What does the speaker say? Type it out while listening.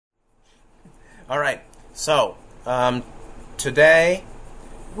All right. So, today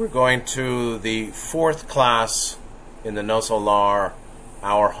we're going to the fourth class in the No Solar,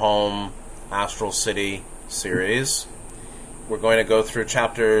 Our Home, Astral City series. We're going to go through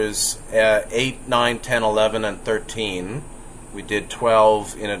chapters 8, 9, 10, 11, and 13. We did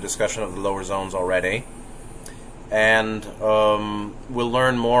 12 in a discussion of the lower zones already. And we'll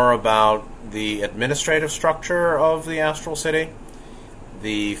learn more about the administrative structure of the Astral City,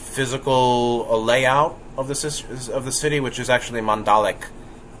 the physical layout of the city, which is actually mandalic,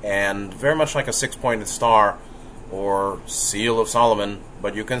 and very much like a six-pointed star or seal of Solomon.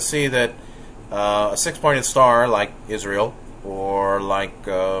 But you can see that a six-pointed star, like Israel, or like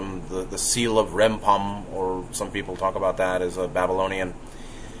the seal of Rempam, or some people talk about that as a Babylonian,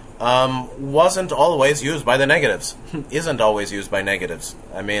 wasn't always used by the negatives. Isn't always used by negatives.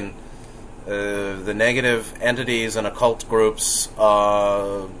 I mean, the negative entities and occult groups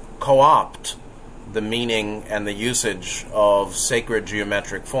co-opt the meaning and the usage of sacred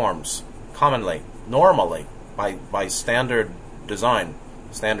geometric forms commonly, normally, by standard design,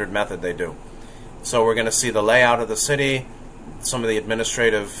 standard method they do. So we're going to see the layout of the city, some of the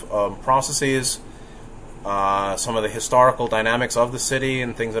administrative processes, some of the historical dynamics of the city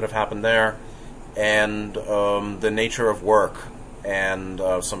and things that have happened there, and the nature of work, and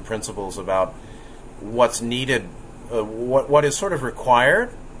some principles about what's needed, what is sort of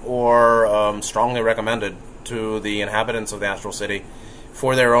required or strongly recommended to the inhabitants of the Astral City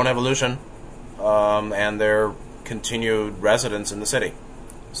for their own evolution and their continued residence in the city.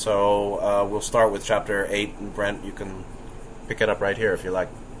 So we'll start with chapter 8, and Brent, you can pick it up right here if you like.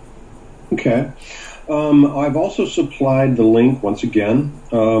 Okay. I've also supplied the link once again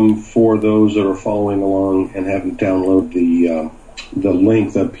for those that are following along and haven't downloaded the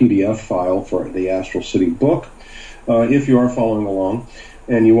link, the PDF file for the Astral City book. If you are following along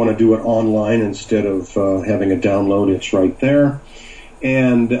and you want to do it online instead of having a download, it's right there.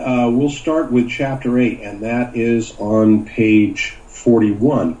 And we'll start with chapter 8, and that is on page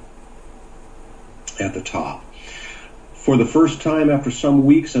 41 at the top. For the first time after some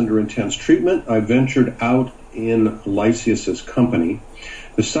weeks under intense treatment, I ventured out in Lysias's company.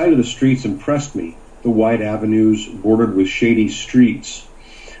 The sight of the streets impressed me. The wide avenues bordered with shady streets,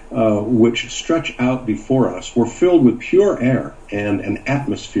 which stretch out before us, were filled with pure air and an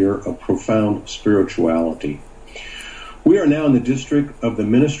atmosphere of profound spirituality. We are now in the district of the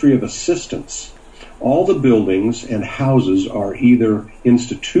Ministry of Assistance. All the buildings and houses are either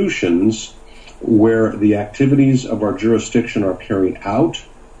institutions where the activities of our jurisdiction are carried out,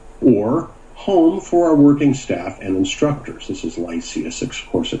 or home for our working staff and instructors. This is Lysias, of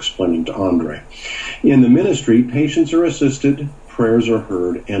course, explaining to Andre. In the ministry, patients are assisted, prayers are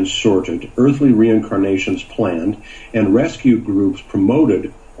heard and sorted, earthly reincarnations planned, and rescue groups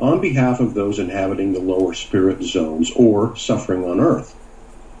promoted on behalf of those inhabiting the lower spirit zones or suffering on earth.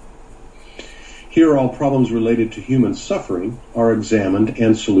 Here, all problems related to human suffering are examined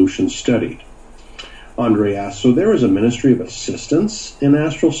and solutions studied. Andre asks, so there is a ministry of assistance in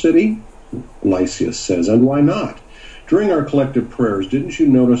Astral City? Lysias says, and why not? During our collective prayers, didn't you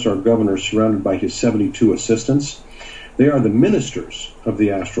notice our governor surrounded by his 72 assistants? They are the ministers of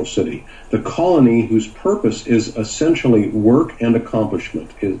the Astral City, the colony whose purpose is essentially work and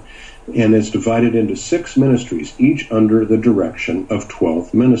accomplishment, and is divided into 6 ministries, each under the direction of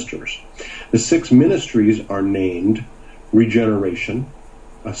 12 ministers. The 6 ministries are named regeneration,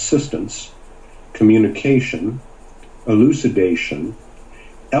 assistance, communication, elucidation,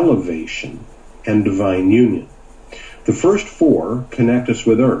 elevation, and divine union. The first 4 connect us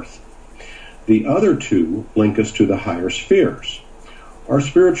with Earth. The other 2 link us to the higher spheres. Our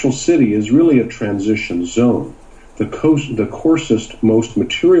spiritual city is really a transition zone. The coarsest, most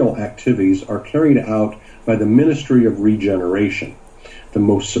material activities are carried out by the Ministry of Regeneration. The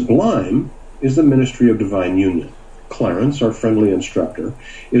most sublime is the Ministry of Divine Union. Clarence, our friendly instructor,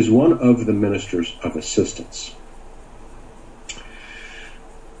 is one of the ministers of assistance.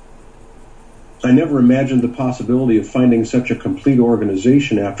 I never imagined the possibility of finding such a complete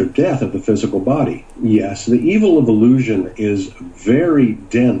organization after death of the physical body. Yes, the evil of illusion is very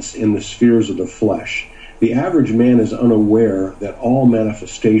dense in the spheres of the flesh. The average man is unaware that all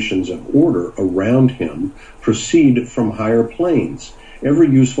manifestations of order around him proceed from higher planes. Every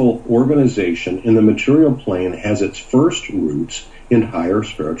useful organization in the material plane has its first roots in higher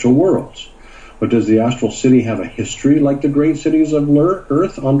spiritual worlds. But does the Astral City have a history like the great cities of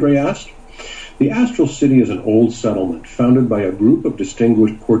Earth? Andre asked. The Astral City is an old settlement founded by a group of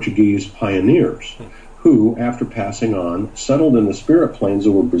distinguished Portuguese pioneers who, after passing on, settled in the spirit plains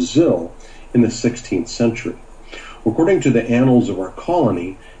over Brazil in the 16th century. According to the annals of our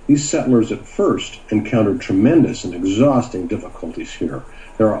colony, These settlers at first encountered tremendous and exhausting difficulties here.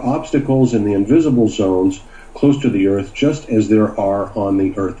 There are obstacles in the invisible zones close to the Earth, just as there are on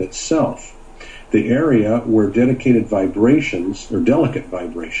the Earth itself. The area where dedicated vibrations, or delicate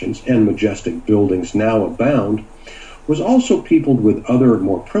vibrations, and majestic buildings now abound, was also peopled with other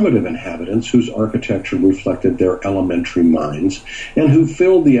more primitive inhabitants whose architecture reflected their elementary minds and who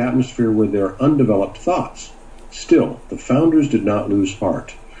filled the atmosphere with their undeveloped thoughts. Still, the founders did not lose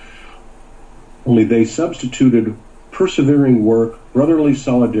heart. Only they substituted persevering work, brotherly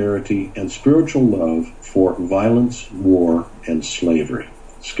solidarity, and spiritual love for violence, war, and slavery.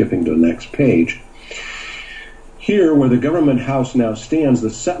 Skipping to the next page. Here, where the government house now stands,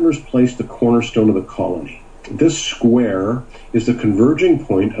 the settlers placed the cornerstone of the colony. This square is the converging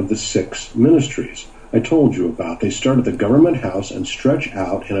point of the 6 ministries I told you about. They start at the government house and stretch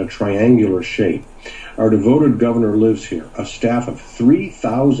out in a triangular shape. Our devoted governor lives here. A staff of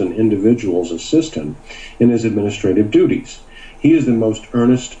 3,000 individuals assist him in his administrative duties. He is the most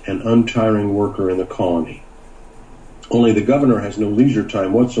earnest and untiring worker in the colony. Only the governor has no leisure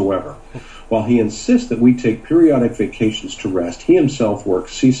time whatsoever. While he insists that we take periodic vacations to rest, he himself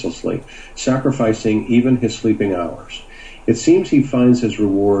works ceaselessly, sacrificing even his sleeping hours. It seems he finds his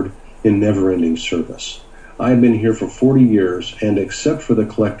reward in never-ending service. I have been here for 40 years, and except for the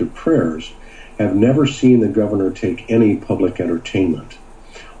collective prayers, have never seen the governor take any public entertainment.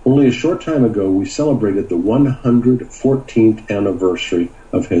 Only a short time ago, we celebrated the 114th anniversary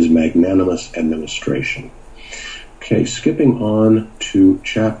of his magnanimous administration. Okay, skipping on to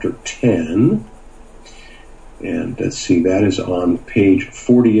chapter 10, and let's see, that is on page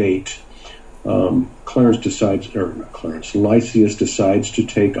 48. Lysias decides to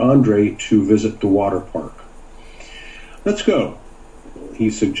take Andre to visit the water park. Let's go, he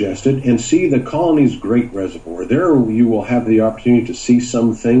suggested, and see the colony's great reservoir. There you will have the opportunity to see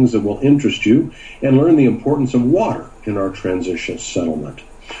some things that will interest you and learn the importance of water in our transition settlement.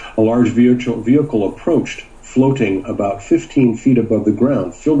 A large vehicle approached, floating about 15 feet above the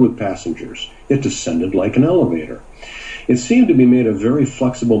ground, filled with passengers. It descended like an elevator. It seemed to be made of very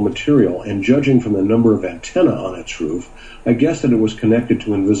flexible material, and judging from the number of antennae on its roof, I guessed that it was connected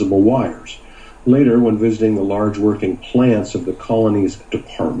to invisible wires. Later, when visiting the large working plants of the colony's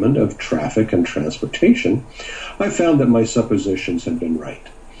Department of Traffic and Transportation, I found that my suppositions had been right.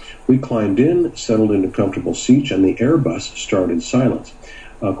 We climbed in, settled into comfortable seats, and the Airbus started in silence.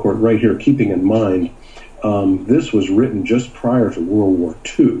 Right here, keeping in mind, this was written just prior to World War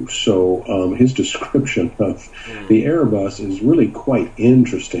II, so his description of the Airbus is really quite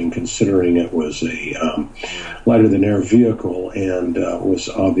interesting, considering it was a lighter-than-air vehicle and was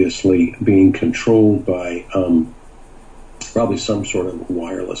obviously being controlled by probably some sort of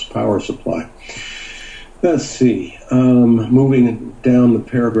wireless power supply. Let's see. Moving down the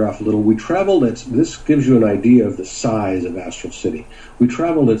paragraph a little, this gives you an idea of the size of Astral City. We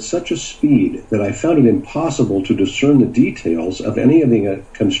traveled at such a speed that I found it impossible to discern the details of any of the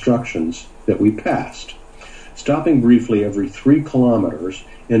constructions that we passed, stopping briefly every 3 kilometers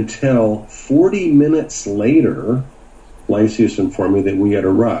until 40 minutes later, Lysias informed me that we had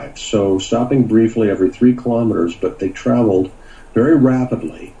arrived. So stopping briefly every 3 kilometers, but they traveled very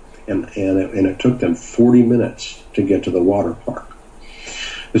rapidly. And it took them 40 minutes to get to the water park.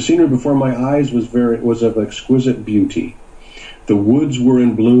 The scenery before my eyes was of exquisite beauty. The woods were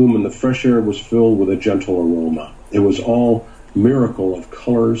in bloom, and the fresh air was filled with a gentle aroma. It was all miracle of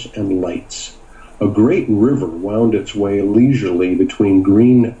colors and lights. A great river wound its way leisurely between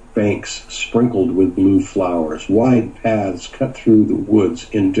green banks sprinkled with blue flowers. Wide paths cut through the woods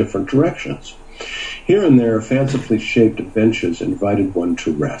in different directions. Here and there, fancifully shaped benches invited one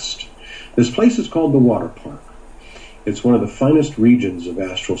to rest. This place is called the Water Park. It's one of the finest regions of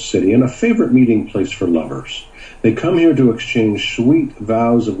Astral City and a favorite meeting place for lovers. They come here to exchange sweet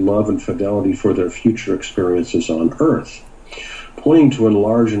vows of love and fidelity for their future experiences on Earth. Pointing to a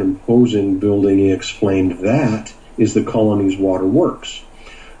large and imposing building, he explained that is the colony's water works.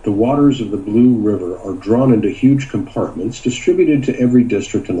 The waters of the Blue River are drawn into huge compartments distributed to every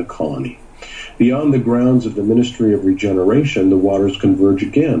district in the colony. Beyond the grounds of the Ministry of Regeneration, the waters converge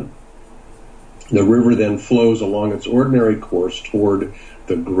again. The river then flows along its ordinary course toward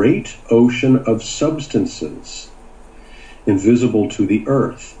the great ocean of substances, invisible to the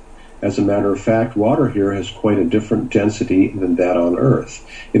earth. As a matter of fact, water here has quite a different density than that on Earth.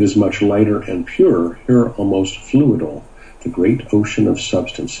 It is much lighter and purer, here almost fluidal. The great ocean of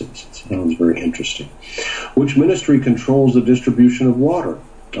substances. It sounds very interesting. Which ministry controls the distribution of water?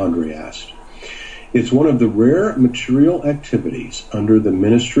 Andre asked. It's one of the rare material activities under the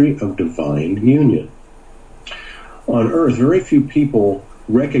Ministry of Divine Union. On Earth, very few people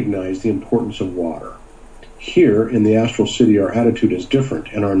recognize the importance of water. Here, in the astral city, our attitude is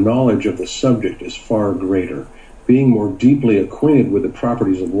different, and our knowledge of the subject is far greater. Being more deeply acquainted with the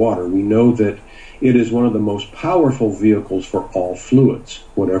properties of water, we know that it is one of the most powerful vehicles for all fluids,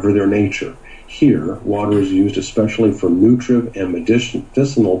 whatever their nature. Here, water is used especially for nutritive and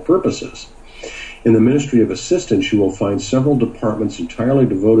medicinal purposes. In the Ministry of Assistance, you will find several departments entirely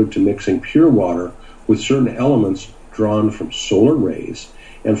devoted to mixing pure water with certain elements drawn from solar rays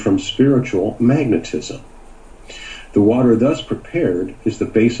and from spiritual magnetism. The water thus prepared is the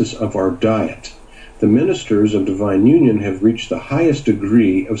basis of our diet. The ministers of divine union have reached the highest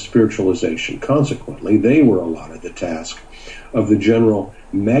degree of spiritualization. Consequently, they were allotted the task of the general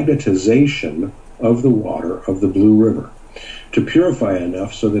magnetization of the water of the Blue River, to purify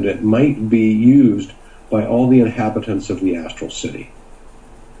enough so that it might be used by all the inhabitants of the astral city.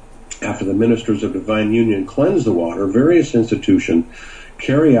 After the ministers of divine union cleanse the water, various institutions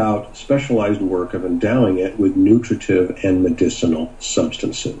carry out specialized work of endowing it with nutritive and medicinal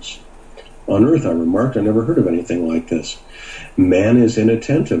substances. On Earth, I remarked, I never heard of anything like this. Man is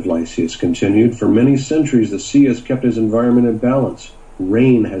inattentive, Lysias continued. For many centuries, the sea has kept his environment in balance.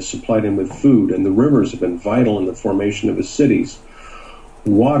 Rain has supplied him with food, and the rivers have been vital in the formation of his cities.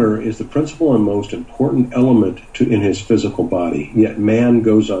 Water is the principal and most important element in his physical body, yet man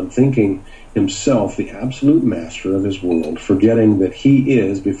goes on thinking himself the absolute master of his world, forgetting that he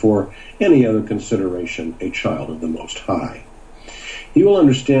is, before any other consideration, a child of the Most High. You will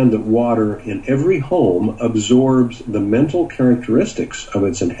understand that water in every home absorbs the mental characteristics of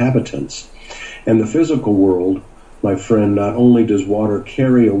its inhabitants, and the physical world, my friend, not only does water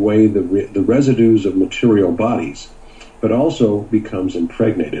carry away the residues of material bodies, but also becomes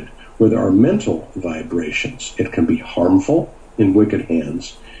impregnated with our mental vibrations. It can be harmful in wicked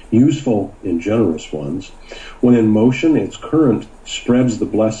hands, useful in generous ones. When in motion, its current spreads the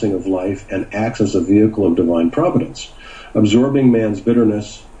blessing of life and acts as a vehicle of divine providence, absorbing man's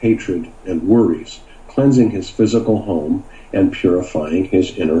bitterness, hatred, and worries, cleansing his physical home, and purifying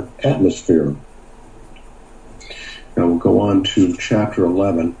his inner atmosphere. Now we'll go on to chapter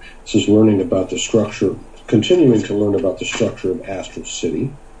 11. This is learning about the structure, continuing to learn about the structure of Astral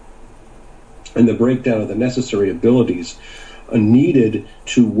City and the breakdown of the necessary abilities needed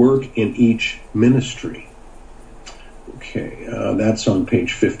to work in each ministry. Okay, that's on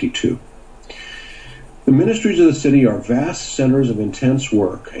page 52. The ministries of the city are vast centers of intense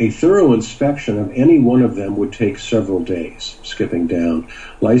work. A thorough inspection of any one of them would take several days. Skipping down.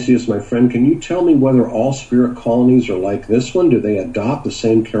 Lysias, my friend, can you tell me whether all spirit colonies are like this one? Do they adopt the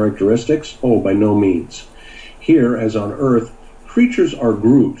same characteristics? Oh, by no means. Here, as on Earth, creatures are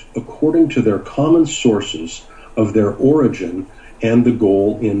grouped according to their common sources of their origin and the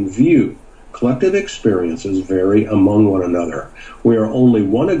goal in view. Collective experiences vary among one another. We are only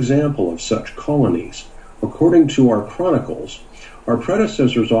one example of such colonies. According to our chronicles, our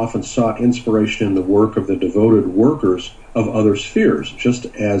predecessors often sought inspiration in the work of the devoted workers of other spheres, just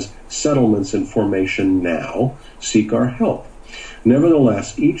as settlements in formation now seek our help.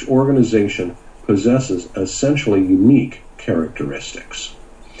 Nevertheless, each organization possesses essentially unique characteristics.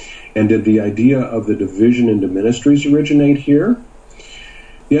 And did the idea of the division into ministries originate here?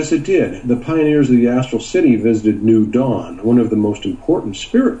 Yes, it did. The pioneers of the Astral City visited New Dawn, one of the most important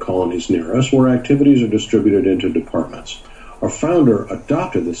spirit colonies near us, where activities are distributed into departments. Our founder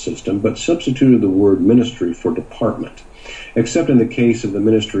adopted the system, but substituted the word ministry for department, except in the case of the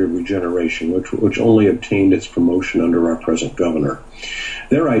Ministry of Regeneration, which only obtained its promotion under our present governor.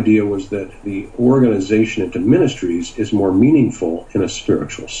 Their idea was that the organization into ministries is more meaningful in a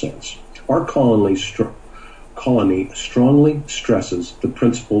spiritual sense. Our colony strongly stresses the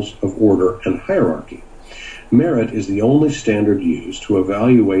principles of order and hierarchy. Merit is the only standard used to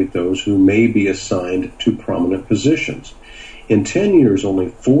evaluate those who may be assigned to prominent positions. In 10 years, only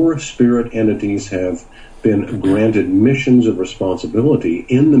 4 spirit entities have been granted missions of responsibility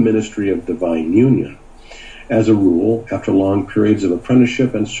in the Ministry of Divine Union. As a rule, after long periods of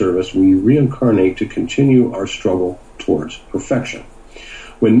apprenticeship and service, we reincarnate to continue our struggle towards perfection.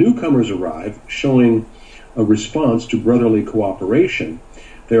 When newcomers arrive, showing a response to brotherly cooperation,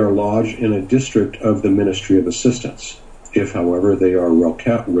 they are lodged in a district of the Ministry of Assistance. If, however, they are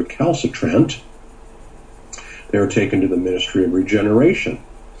recalcitrant, they are taken to the Ministry of Regeneration.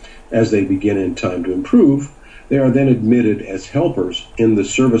 As they begin in time to improve, they are then admitted as helpers in the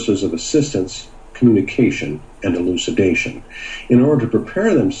services of assistance, communication, and elucidation, in order to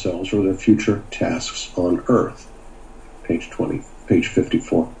prepare themselves for their future tasks on Earth. Page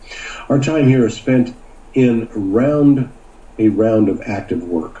 54. Our time here is spent in a round of active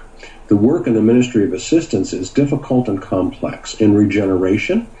work. The work in the Ministry of Assistance is difficult and complex. In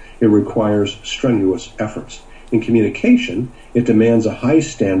regeneration, it requires strenuous efforts. In communication, it demands a high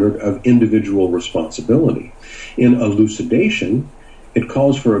standard of individual responsibility. In elucidation, it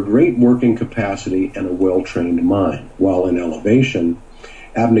calls for a great working capacity and a well-trained mind, while in elevation,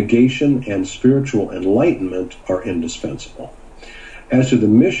 abnegation and spiritual enlightenment are indispensable. As to the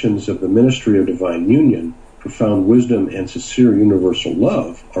missions of the Ministry of Divine Union, profound wisdom and sincere universal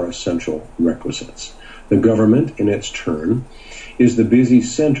love are essential requisites. The government, in its turn, is the busy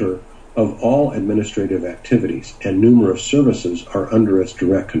center of all administrative activities, and numerous services are under its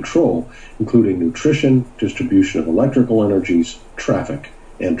direct control, including nutrition, distribution of electrical energies, traffic,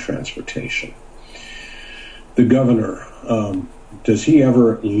 and transportation. The governor, does he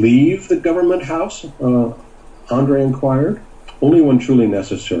ever leave the government house? Andre inquired. Only when truly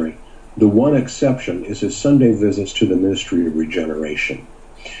necessary. The one exception is his Sunday visits to the Ministry of Regeneration,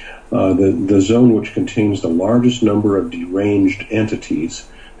 the zone which contains the largest number of deranged entities,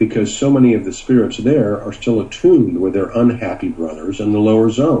 because so many of the spirits there are still attuned with their unhappy brothers in the lower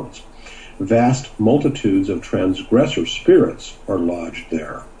zones. Vast multitudes of transgressor spirits are lodged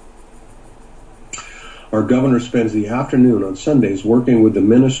there. Our governor spends the afternoon on Sundays working with the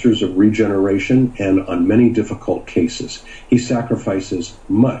ministers of regeneration and on many difficult cases. He sacrifices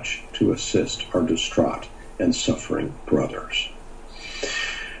much to assist our distraught and suffering brothers.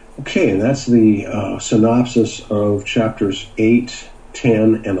 Okay, and that's the synopsis of chapters 8,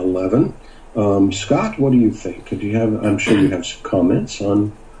 10, and 11. Scott, what do you think? Do you have? I'm sure you have some comments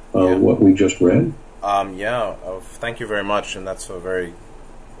on what we just read. Thank you very much, and that's a very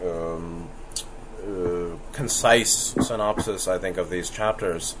concise synopsis, I think, of these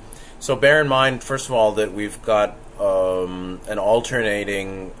chapters. So bear in mind, first of all, that we've got an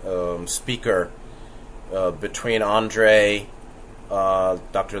alternating speaker between Andre,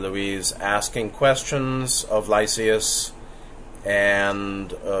 Dr. Louise, asking questions of Lysias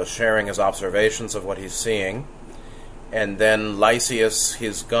and sharing his observations of what he's seeing, and then Lysias,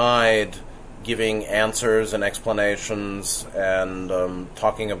 his guide, giving answers and explanations and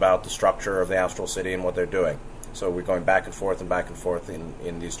talking about the structure of the astral city and what they're doing. So we're going back and forth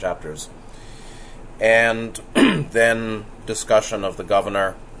in these chapters. And then discussion of the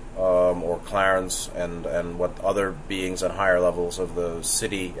governor or Clarence and what other beings at higher levels of the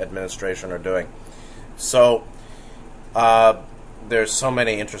city administration are doing. So there's so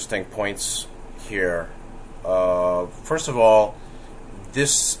many interesting points here. First of all,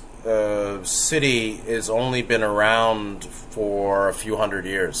 this city has only been around for a few hundred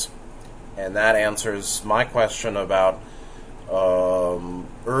years, and that answers my question about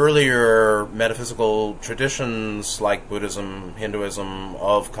earlier metaphysical traditions like Buddhism, Hinduism,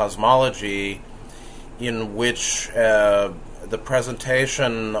 of cosmology, in which the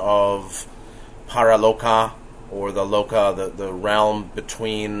presentation of paraloka, or the loka, the realm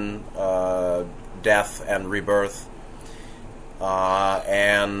between death and rebirth,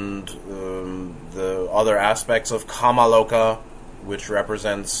 and the other aspects of Kamaloka, which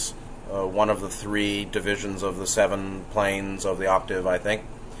represents one of the three divisions of the 7 planes of the octave, I think,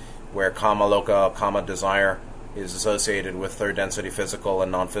 where Kamaloka, Kama desire, is associated with third density physical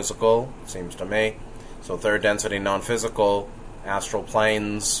and non-physical, it seems to me. So third density non-physical, astral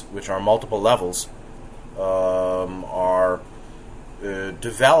planes, which are multiple levels, are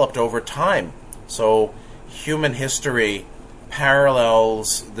developed over time. So human history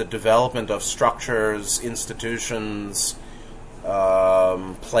parallels the development of structures, institutions,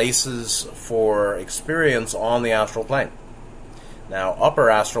 places for experience on the astral plane. Now, upper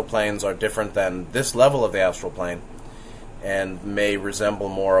astral planes are different than this level of the astral plane and may resemble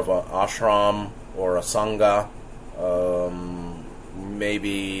more of an ashram or a sangha,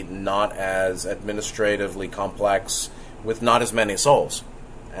 maybe not as administratively complex, with not as many souls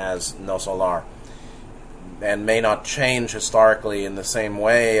as No Solar, and may not change historically in the same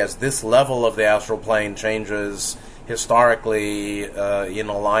way as this level of the astral plane changes historically in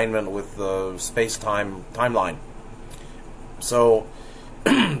alignment with the space-time timeline. So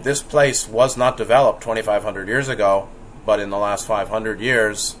this place was not developed 2,500 years ago, but in the last 500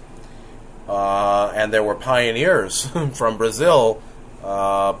 years, and there were pioneers from Brazil,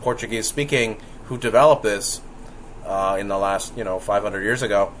 Portuguese-speaking, who developed this in the last 500 years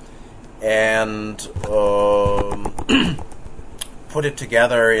ago, and put it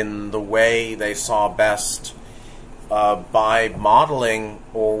together in the way they saw best by modeling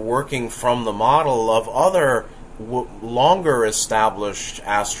or working from the model of other longer established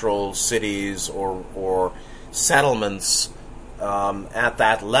astral cities or settlements at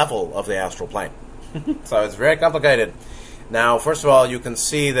that level of the astral plane. So it's very complicated. Now, first of all, you can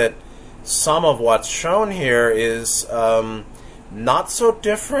see that some of what's shown here is not so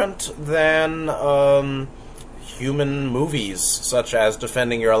different than human movies, such as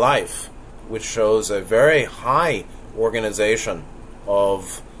Defending Your Life, which shows a very high organization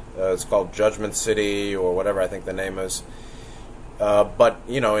of, it's called Judgment City or whatever I think the name is, but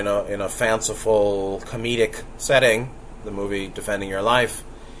in a fanciful comedic setting, the movie Defending Your Life.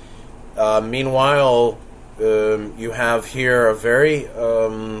 Meanwhile, you have here a very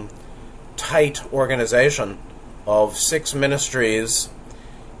tight organization of 6 ministries,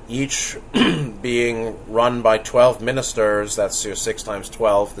 each being run by 12 ministers. That's your 6 times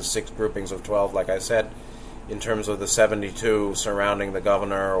 12, the 6 groupings of 12, like I said, in terms of the 72 surrounding the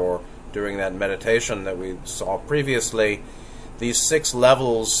governor or during that meditation that we saw previously. These 6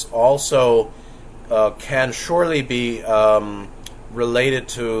 levels also can surely be related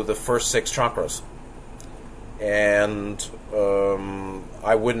to the first 6 chakras. And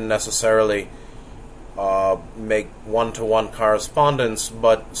I wouldn't necessarily make one-to-one correspondence,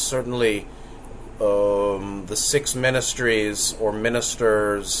 but certainly the 6 ministries or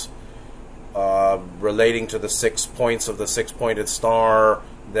ministers relating to the 6 points of the 6-pointed star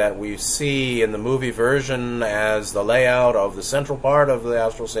that we see in the movie version as the layout of the central part of the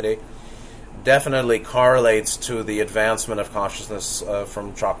astral city definitely correlates to the advancement of consciousness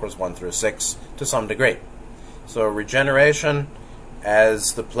from chakras 1 through 6 to some degree. So regeneration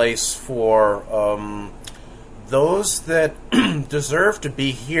as the place for those that deserve to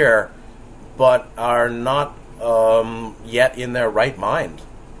be here but are not yet in their right mind.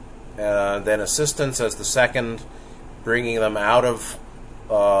 Then assistance as the second, bringing them out of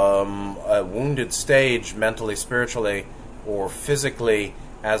a wounded stage mentally, spiritually, or physically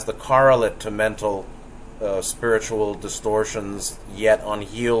as the correlate to mental, spiritual distortions yet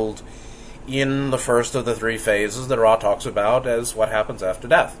unhealed in the first of the 3 phases that Ra talks about as what happens after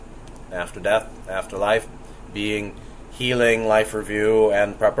death. After death, afterlife, being healing, life review,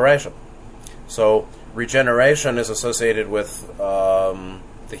 and preparation. So regeneration is associated with the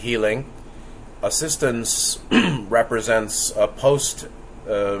healing. Assistance represents a post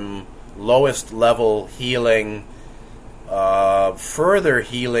lowest level healing, further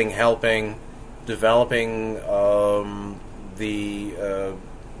healing, helping, developing the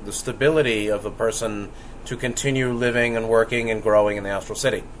stability of the person to continue living and working and growing in the astral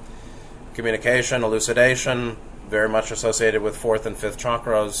city. Communication, elucidation, very much associated with 4th and 5th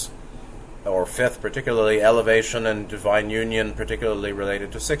chakras, or 5th particularly, elevation and divine union, particularly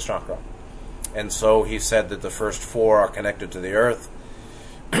related to 6th chakra. And so he said that the first 4 are connected to the earth,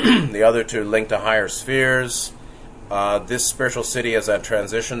 the other 2 linked to higher spheres. This spiritual city is a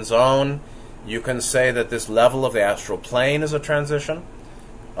transition zone. You can say that this level of the astral plane is a transition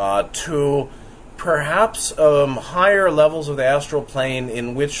to perhaps higher levels of the astral plane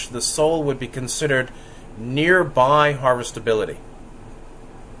in which the soul would be considered nearby harvestability,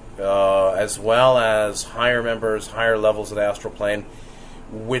 as well as higher members, higher levels of the astral plane,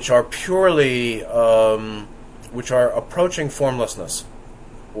 which are purely, which are approaching formlessness,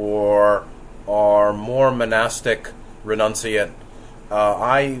 or are more monastic, renunciate.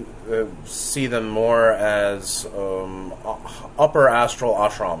 I see them more as upper astral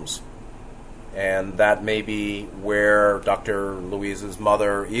ashrams, and that may be where Dr. Louise's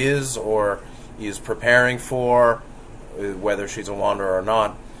mother is or is preparing for, whether she's a wanderer or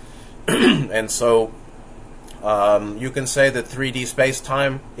not. And so you can say that 3D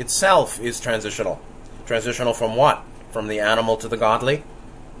space-time itself is transitional. Transitional from what? From the animal to the godly,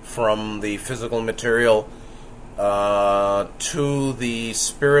 from the physical material to the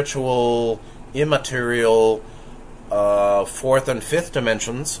spiritual, immaterial 4th and 5th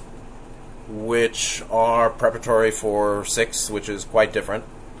dimensions, which are preparatory for 6, which is quite different,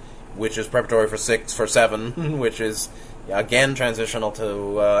 which is preparatory for 6, for 7, which is, again, transitional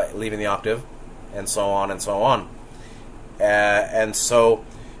to leaving the octave, and so on and so on. And so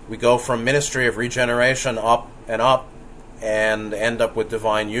we go from ministry of regeneration up, and end up with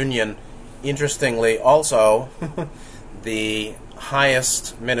divine union. Interestingly, also, the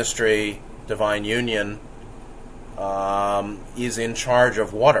highest ministry, divine union, is in charge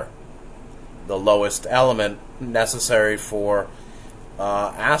of water, the lowest element necessary for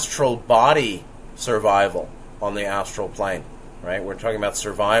astral body survival on the astral plane. Right? We're talking about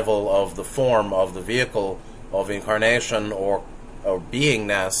survival of the form, of the vehicle, of incarnation or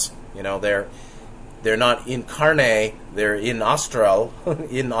beingness. They're not incarnate, they're in astral,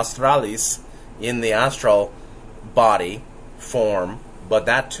 in astralis, in the astral body form, but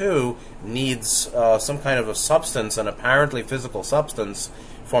that too needs some kind of a substance, an apparently physical substance,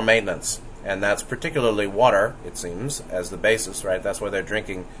 for maintenance. and that's particularly water, it seems, as the basis, right? That's why they're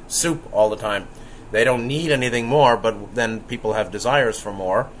drinking soup all the time. They don't need anything more, but then people have desires for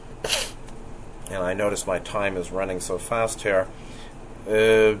more. And I notice my time is running so fast here.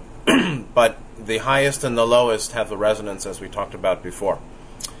 But the highest and the lowest have the resonance, as we talked about before.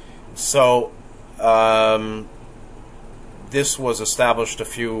 So this was established a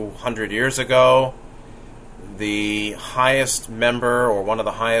few hundred years ago. The highest member, or one of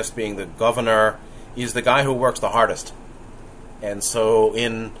the highest being the governor, is the guy who works the hardest. And so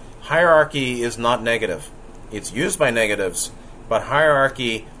in hierarchy is not negative. It's used by negatives, but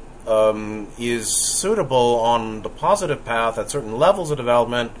hierarchy is suitable on the positive path at certain levels of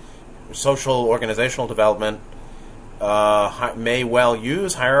development, social, organizational development. May well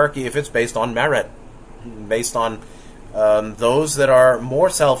use hierarchy if it's based on merit, based on those that are more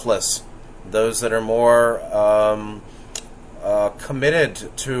selfless, those that are more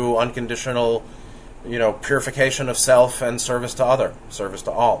committed to unconditional, purification of self and service to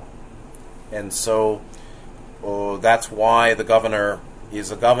all. And so that's why the governor is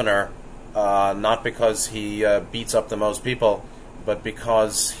a governor, not because he beats up the most people, but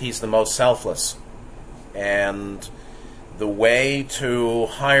because he's the most selfless. And the way to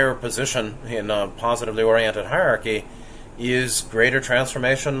higher position in a positively oriented hierarchy is greater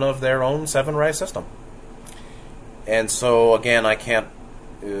transformation of their own seven-ray system. And so, again, I can't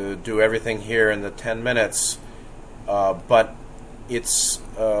do everything here in the 10 minutes, but it's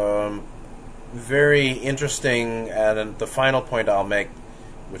very interesting, and the final point I'll make,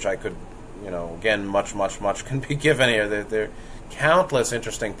 which I could, again, much can be given here. There are countless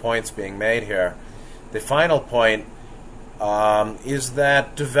interesting points being made here. The final point is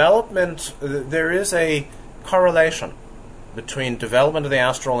that development, there is a correlation between development of the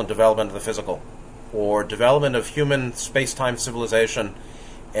astral and development of the physical, or development of human space-time civilization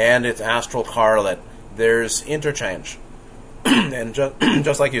and its astral correlate. There's interchange. And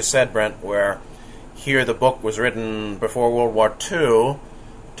just like you said, Brent, where here the book was written before World War II,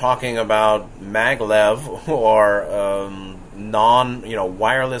 talking about maglev, or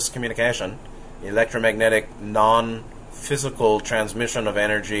wireless communication, electromagnetic, non-physical transmission of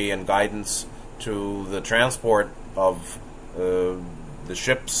energy and guidance to the transport of the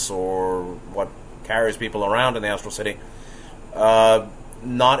ships or what carries people around in the astral city.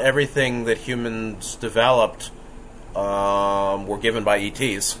 Not everything that humans developed were given by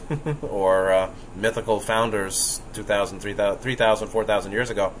ETs or mythical founders 2,000, 3,000, 4,000 years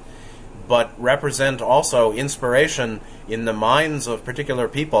ago, but represent also inspiration in the minds of particular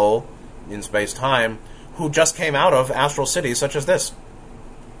people in space-time who just came out of astral cities such as this.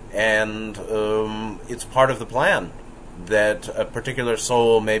 And it's part of the plan that a particular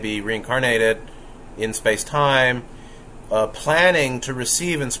soul may be reincarnated in space-time, planning to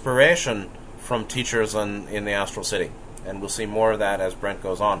receive inspiration from teachers in the astral city. And we'll see more of that as Brent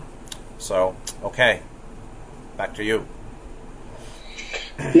goes on. So, okay, back to you.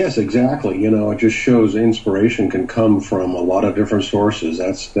 Yes, exactly. It just shows inspiration can come from a lot of different sources.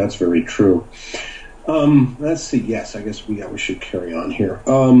 That's very true. Let's see. Yes, I guess we should carry on here.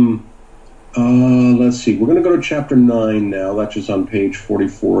 Let's see. We're going to go to Chapter 9 now. That's just on page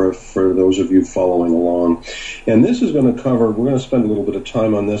 44 for those of you following along. And this is going to cover, we're going to spend a little bit of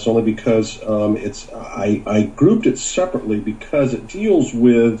time on this only because I grouped it separately because it deals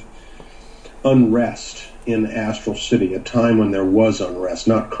with unrest in Astral City, a time when there was unrest,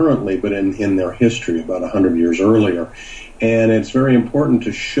 not currently, but in their history about 100 years earlier. And it's very important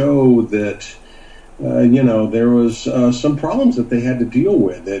to show that there was some problems that they had to deal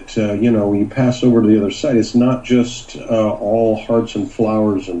with. That, when you pass over to the other side, it's not just all hearts and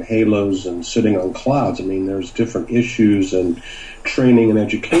flowers and halos and sitting on clouds. I mean, there's different issues and training and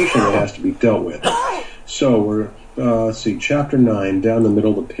education that has to be dealt with. So we're, let's see, Chapter 9, down the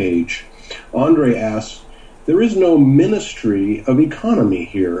middle of the page. Andre asks, there is no ministry of economy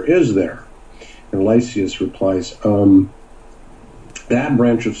here, is there? And Lysias replies, that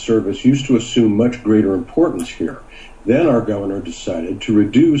branch of service used to assume much greater importance here. Then our governor decided to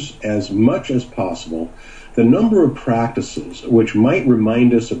reduce as much as possible the number of practices which might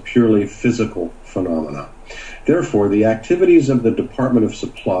remind us of purely physical phenomena. Therefore, the activities of the Department of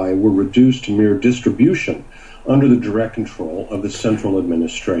Supply were reduced to mere distribution under the direct control of the central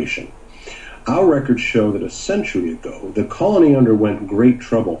administration. Our records show that a century ago, the colony underwent great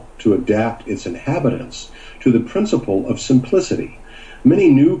trouble to adapt its inhabitants to the principle of simplicity.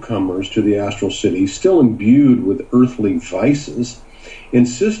 Many newcomers to the astral city, still imbued with earthly vices,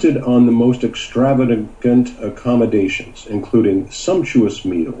 insisted on the most extravagant accommodations, including sumptuous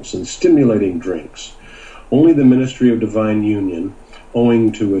meals and stimulating drinks. Only the Ministry of Divine Union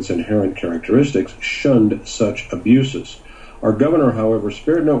owing to its inherent characteristics, shunned such abuses. Our governor, however,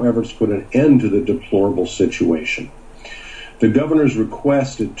 spared no efforts to put an end to the deplorable situation. The governor's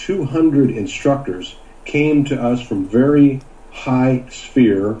requested 200 instructors came to us from very high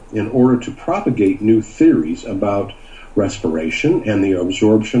sphere in order to propagate new theories about respiration and the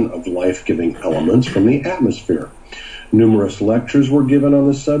absorption of life-giving elements from the atmosphere. Numerous lectures were given on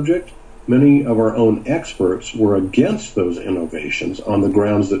the subject. Many of our own experts were against those innovations on the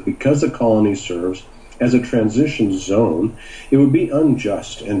grounds that because the colony serves as a transition zone, it would be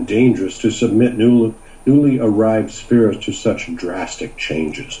unjust and dangerous to submit newly arrived spirits to such drastic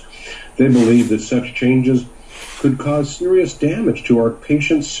changes. They believed that such changes could cause serious damage to our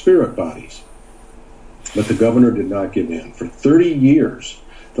patients' spirit bodies. But the governor did not give in. For 30 years,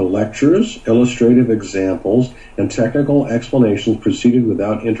 the lectures, illustrative examples, and technical explanations proceeded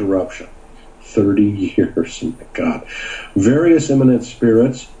without interruption. 30 years, my God. Various eminent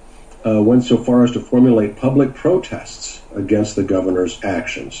spirits went so far as to formulate public protests against the governor's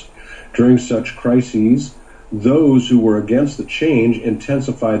actions. During such crises, those who were against the change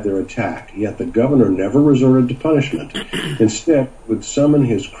intensified their attack, yet the governor never resorted to punishment. Instead, would summon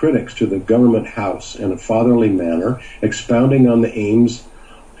his critics to the government house in a fatherly manner, expounding on the aims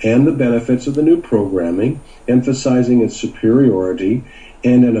and the benefits of the new programming, emphasizing its superiority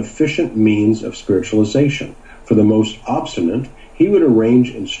and an efficient means of spiritualization. For the most obstinate, he would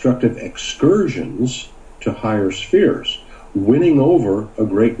arrange instructive excursions to higher spheres, winning over a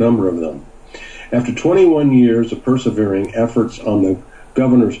great number of them. After 21 years of persevering efforts on the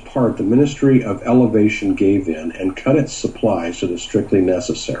governor's part, the Ministry of Elevation gave in and cut its supplies to the strictly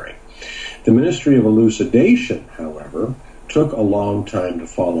necessary. The Ministry of Elucidation, however, took a long time to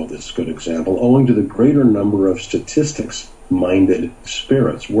follow this good example, owing to the greater number of statistics-minded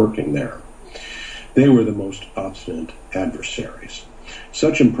spirits working there. They were the most obstinate adversaries.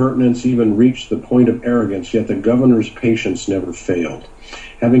 Such impertinence even reached the point of arrogance, yet the governor's patience never failed.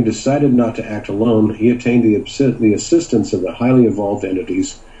 Having decided not to act alone, he attained the assistance of the highly evolved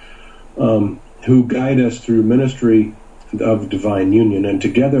entities who guide us through ministry of divine union, and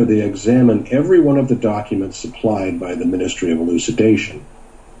together they examine every one of the documents supplied by the Ministry of Elucidation.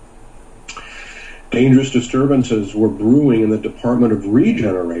 Dangerous disturbances were brewing in the Department of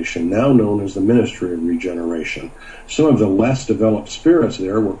Regeneration, now known as the Ministry of Regeneration. Some of the less developed spirits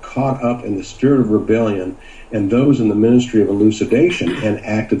there were caught up in the spirit of rebellion, and those in the Ministry of Elucidation and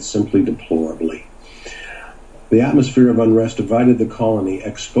acted simply deplorably. The atmosphere of unrest divided the colony,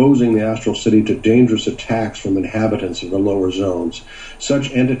 exposing the astral city to dangerous attacks from inhabitants of the lower zones.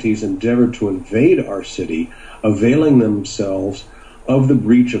 Such entities endeavored to invade our city, availing themselves of the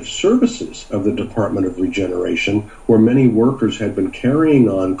breach of services of the Department of Regeneration, where many workers had been carrying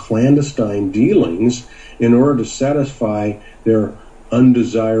on clandestine dealings in order to satisfy their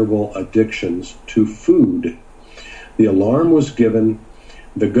undesirable addictions to food. The alarm was given.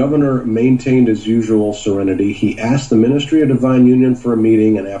 The governor maintained his usual serenity. He asked the Ministry of Divine Union for a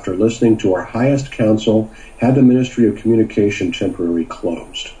meeting, and after listening to our highest council, had the Ministry of Communication temporarily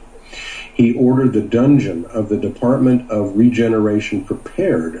closed. He ordered the dungeon of the Department of Regeneration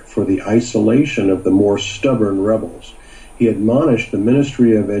prepared for the isolation of the more stubborn rebels. He admonished the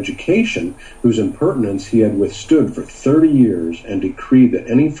Ministry of Education, whose impertinence he had withstood for 30 years, and decreed that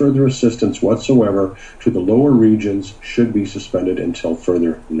any further assistance whatsoever to the lower regions should be suspended until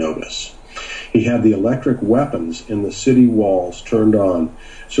further notice. He had the electric weapons in the city walls turned on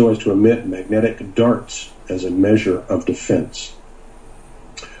so as to emit magnetic darts as a measure of defense.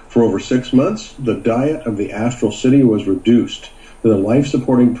 For over 6 months, the diet of the astral city was reduced to the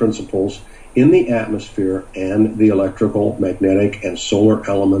life-supporting principles in the atmosphere and the electrical, magnetic, and solar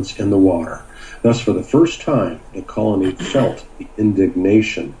elements in the water. Thus, for the first time, the colony felt the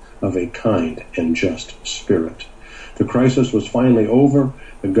indignation of a kind and just spirit. The crisis was finally over.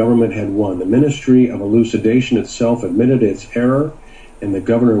 The government had won. The Ministry of Elucidation itself admitted its error, and the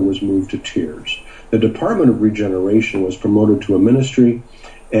governor was moved to tears. The Department of Regeneration was promoted to a ministry,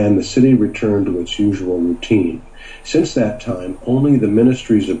 and the city returned to its usual routine. Since that time, only the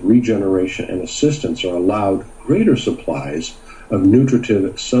ministries of regeneration and assistance are allowed greater supplies of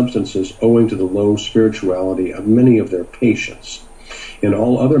nutritive substances owing to the low spirituality of many of their patients. In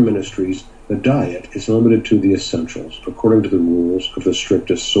all other ministries, the diet is limited to the essentials, according to the rules of the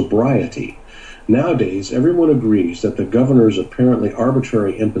strictest sobriety. Nowadays, everyone agrees that the governor's apparently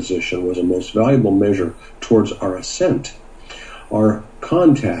arbitrary imposition was a most valuable measure towards our ascent. Our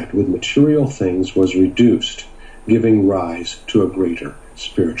contact with material things was reduced, giving rise to a greater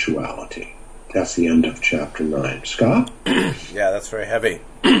spirituality. That's the end of chapter 9. Scott? Yeah, that's very heavy.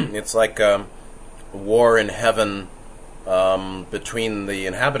 It's like war in heaven between the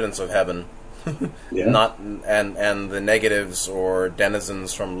inhabitants of heaven, Yeah. not and the negatives or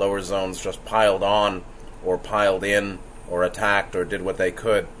denizens from lower zones just piled on or piled in or attacked or did what they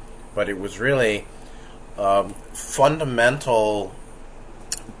could. But it was really fundamental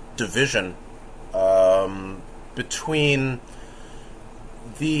division between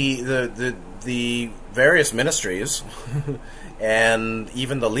the various ministries and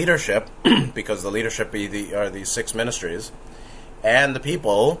even the leadership, because the leadership are these 6 ministries, and the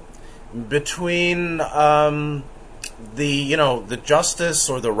people, between the justice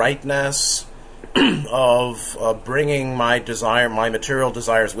or the rightness of bringing my material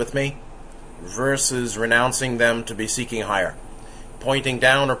desires with me, versus renouncing them to be seeking higher, pointing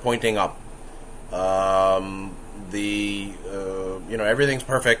down or pointing up. Everything's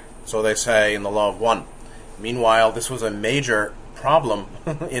perfect, so they say in the Law of One. Meanwhile, this was a major problem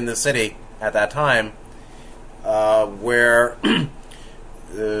in the city at that time, where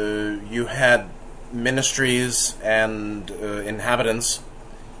you had ministries and inhabitants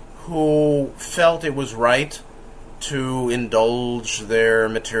who felt it was right to indulge their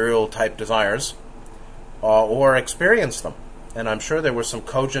material type desires or experience them. And I'm sure there were some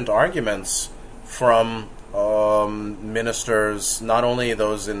cogent arguments from ministers, not only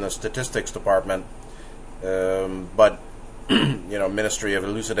those in the statistics department, but Ministry of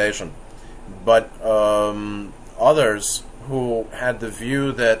Elucidation, but others who had the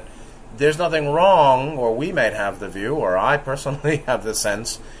view that there's nothing wrong, or we might have the view, or I personally have the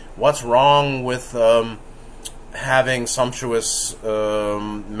sense, what's wrong with having sumptuous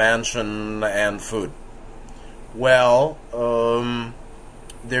mansion and food? Well,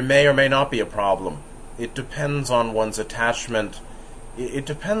 there may or may not be a problem. It depends on one's attachment. It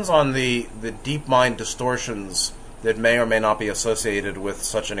depends on the deep mind distortions that may or may not be associated with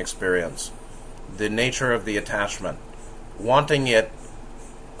such an experience. The nature of the attachment. Wanting it,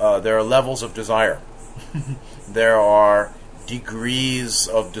 there are levels of desire. There are degrees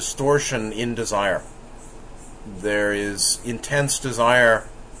of distortion in desire. There is intense desire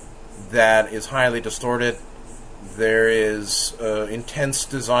that is highly distorted. There is intense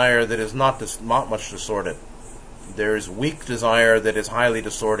desire that is not much distorted. There is weak desire that is highly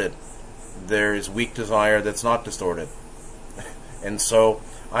distorted. There is weak desire that's not distorted. And so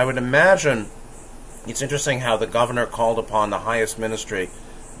I would imagine it's interesting how the governor called upon the highest ministry,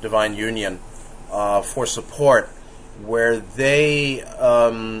 Divine Union, for support, where they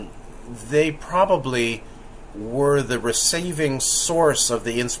probably were the receiving source of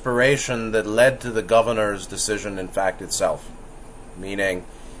the inspiration that led to the governor's decision, in fact, itself. Meaning,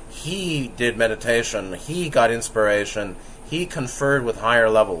 he did meditation, he got inspiration, he conferred with higher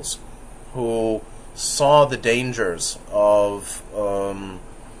levels who saw the dangers of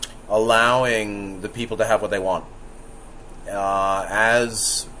allowing the people to have what they want,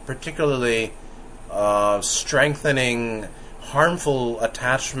 as particularly strengthening harmful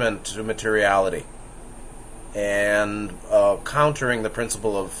attachment to materiality and countering the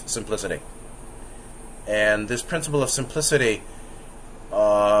principle of simplicity. And this principle of simplicity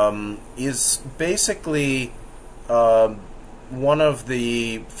is basically one of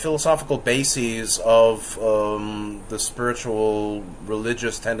the philosophical bases of the spiritual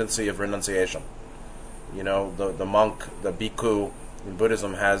religious tendency of renunciation. The monk, the bhikkhu in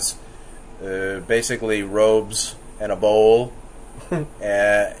Buddhism, has basically robes and a bowl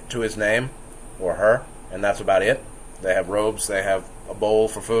to his name, or her, and that's about it. They have robes, they have a bowl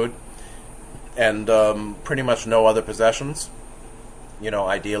for food, and pretty much no other possessions,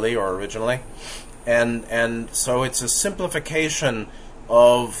 ideally or originally. And so it's a simplification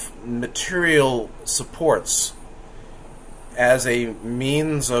of material supports as a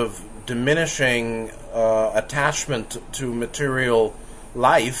means of diminishing attachment to material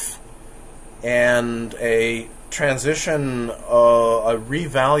life, and a transition, a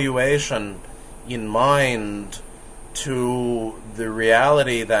revaluation in mind to the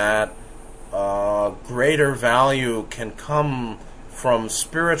reality that greater value can come from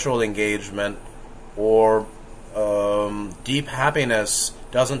spiritual engagement, or deep happiness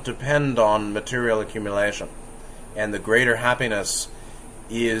doesn't depend on material accumulation. And the greater happiness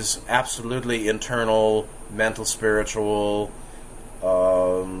is absolutely internal, mental, spiritual,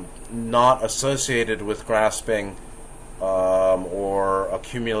 not associated with grasping or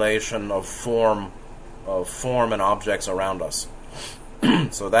accumulation of form and objects around us.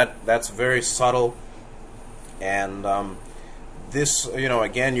 So that's very subtle, and this,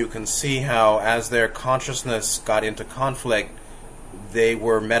 again, you can see how as their consciousness got into conflict, they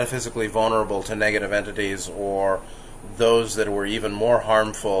were metaphysically vulnerable to negative entities, or those that were even more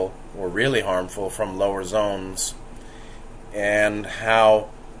harmful, or really harmful, from lower zones. and how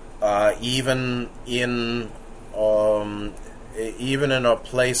even in a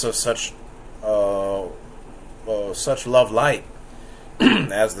place of such love light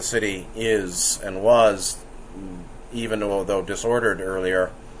as the city is and was, even though disordered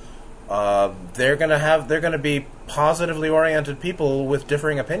earlier, they're going to be positively oriented people with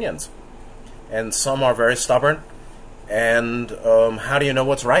differing opinions, and some are very stubborn. And how do you know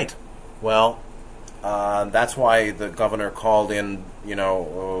what's right? Well, that's why the governor called in,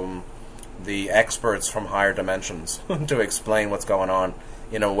 the experts from higher dimensions to explain what's going on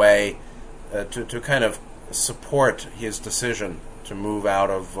in a way to kind of support his decision to move out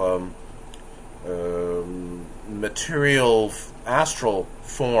of material, astral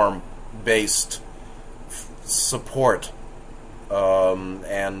form-based support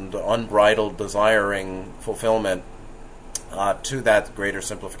and unbridled desiring fulfillment to that greater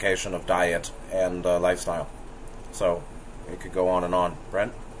simplification of diet and lifestyle. So it could go on and on.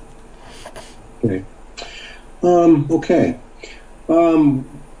 Brent? Okay.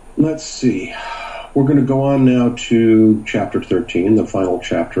 Let's see. We're going to go on now to Chapter 13, the final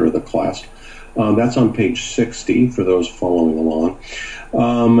chapter of the class. That's on page 60 for those following along.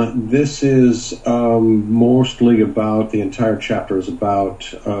 This is mostly about, the entire chapter is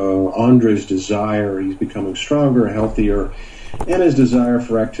about Andre's desire. He's becoming stronger, healthier, and his desire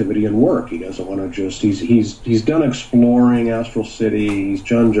for activity and work. He doesn't want to just, he's done exploring Astral City. He's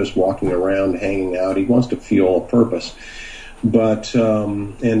done just walking around, hanging out. He wants to feel a purpose. But,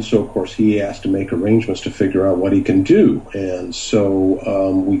 and so, of course, he has to make arrangements to figure out what he can do. And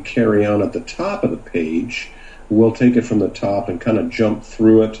so we carry on at the top of the page. We'll take it from the top and kind of jump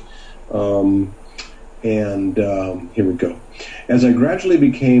through it. Here we go. As I gradually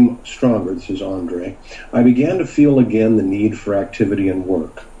became stronger, this is Andre, I began to feel again the need for activity and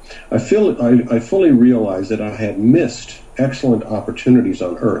work. I fully realized that I had missed excellent opportunities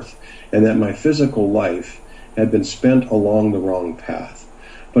on Earth, and that my physical life had been spent along the wrong path.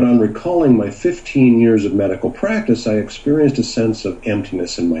 But on recalling my 15 years of medical practice, I experienced a sense of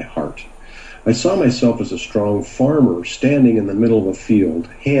emptiness in my heart. I saw myself as a strong farmer standing in the middle of a field,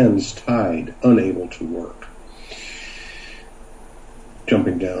 hands tied, unable to work.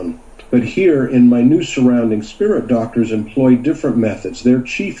 Jumping down. But here, in my new surroundings, spirit doctors employ different methods, their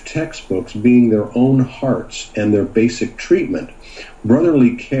chief textbooks being their own hearts and their basic treatment,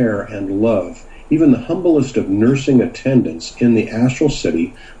 brotherly care and love. Even the humblest of nursing attendants in the Astral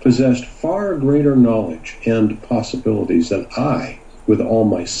City possessed far greater knowledge and possibilities than I, with all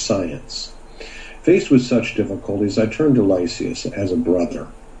my science. Faced with such difficulties, I turned to Lysias as a brother.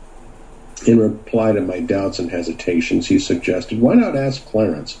 In reply to my doubts and hesitations, he suggested, why not ask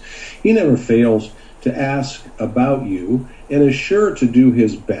Clarence? He never fails to ask about you and is sure to do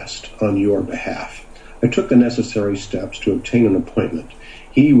his best on your behalf. I took the necessary steps to obtain an appointment.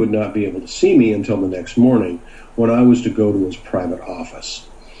 He would not be able to see me until the next morning, when I was to go to his private office.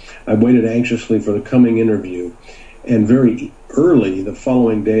 I waited anxiously for the coming interview, and very early the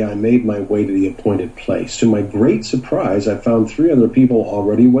following day I made my way to the appointed place. To my great surprise, I found 3 other people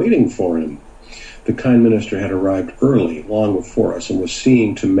already waiting for him. The kind minister had arrived early, long before us, and was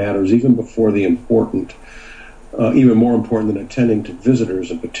seeing to matters even before the even more important than attending to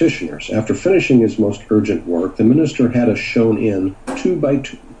visitors and petitioners. After finishing his most urgent work, the minister had us shown in 2 by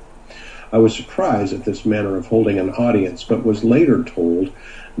 2. I was surprised at this manner of holding an audience, but was later told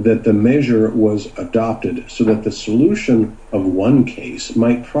that the measure was adopted so that the solution of one case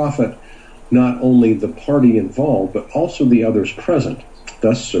might profit not only the party involved, but also the others present,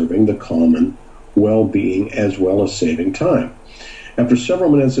 thus serving the common well-being as well as saving time. After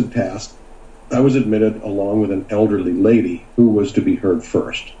several minutes had passed, I was admitted along with an elderly lady who was to be heard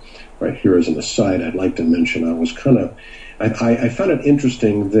first. Right here as an aside, I'd like to mention I found it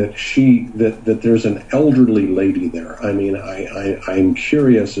interesting that there's an elderly lady there. I mean, I'm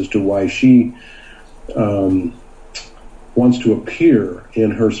curious as to why she wants to appear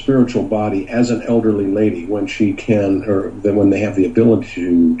in her spiritual body as an elderly lady when she can, or when they have the ability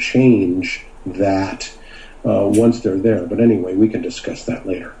to change that once they're there. But anyway, we can discuss that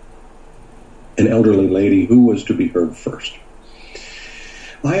later. An elderly lady who was to be heard first.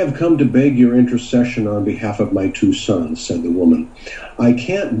 I have come to beg your intercession on behalf of my 2 sons, said the woman. I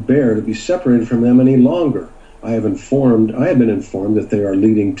can't bear to be separated from them any longer. I have been informed that they are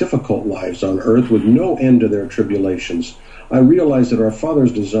leading difficult lives on earth with no end to their tribulations. I realize that our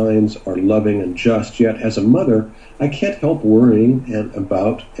Father's designs are loving and just, yet as a mother, I can't help worrying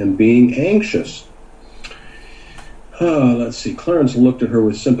about and being anxious. Let's see. Clarence looked at her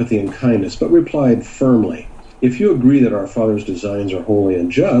with sympathy and kindness, but replied firmly, if you agree that our Father's designs are holy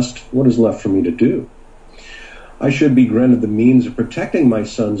and just, what is left for me to do? I should be granted the means of protecting my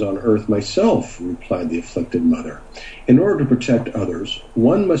sons on earth myself, replied the afflicted mother. In order to protect others,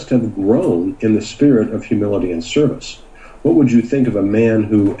 one must have grown in the spirit of humility and service. What would you think of a man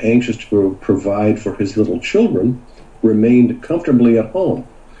who, anxious to provide for his little children, remained comfortably at home?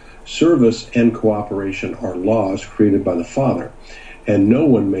 Service and cooperation are laws created by the Father, and no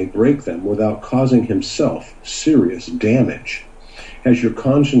one may break them without causing himself serious damage. Has your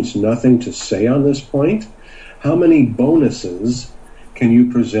conscience nothing to say on this point? How many bonuses can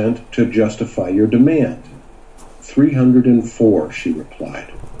you present to justify your demand? 304, she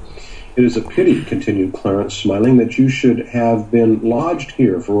replied. It is a pity, continued Clarence, smiling, that you should have been lodged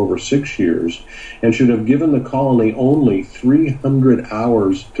here for over 6 years and should have given the colony only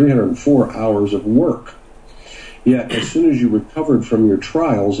 304 hours of work. Yet, as soon as you recovered from your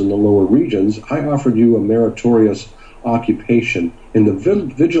trials in the lower regions, I offered you a meritorious occupation in the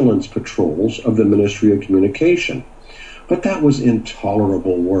vigilance patrols of the Ministry of Communication. But that was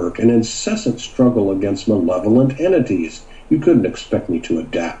intolerable work, an incessant struggle against malevolent entities. You couldn't expect me to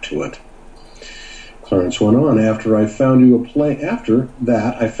adapt to it. Clarence went on, after that, I found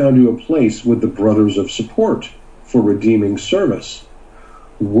you a place with the Brothers of Support for redeeming service.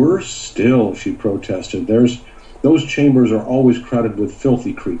 Worse still, she protested. Those chambers are always crowded with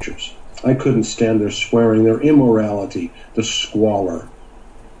filthy creatures. I couldn't stand their swearing, their immorality, the squalor.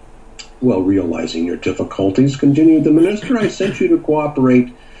 Well, realizing your difficulties, continued the minister, I sent you to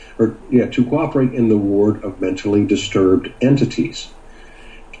cooperate in the ward of mentally disturbed entities.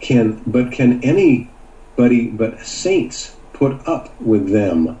 Can anybody but saints put up with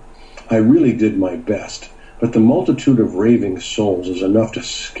them? I really did my best, but the multitude of raving souls is enough to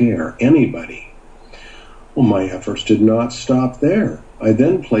scare anybody. Well, my efforts did not stop there. I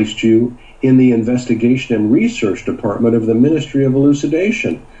then placed you in the Investigation and Research Department of the Ministry of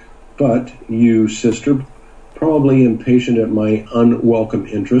Elucidation. But you, sister, probably impatient at my unwelcome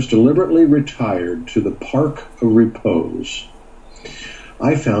interest, deliberately retired to the Park of Repose.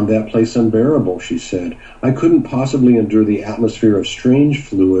 I found that place unbearable, she said. I couldn't possibly endure the atmosphere of strange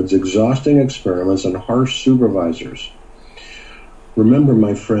fluids, exhausting experiments, and harsh supervisors. Remember,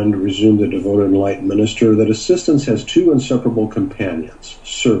 my friend, resumed the devoted enlightened minister, that assistance has two inseparable companions,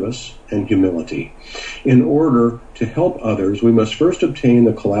 service and humility. In order to help others, we must first obtain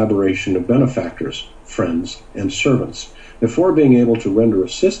the collaboration of benefactors, friends, and servants. Before being able to render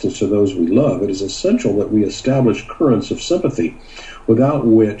assistance to those we love, it is essential that we establish currents of sympathy, without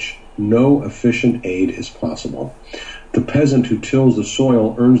which no efficient aid is possible. The peasant who tills the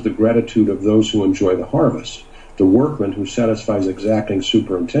soil earns the gratitude of those who enjoy the harvest. The workman who satisfies exacting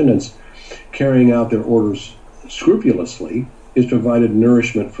superintendents, carrying out their orders scrupulously, is provided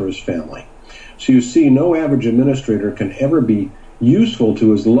nourishment for his family. So you see, no average administrator can ever be useful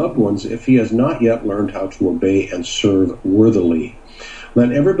to his loved ones if he has not yet learned how to obey and serve worthily.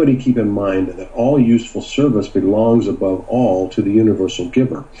 Let everybody keep in mind that all useful service belongs above all to the universal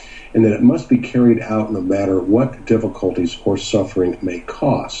giver, and that it must be carried out no matter what difficulties or suffering may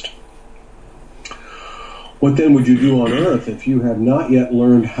cost. What then would you do on earth if you have not yet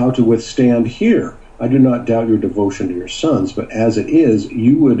learned how to withstand here? I do not doubt your devotion to your sons, but as it is,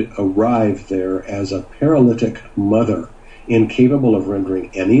 you would arrive there as a paralytic mother, incapable of rendering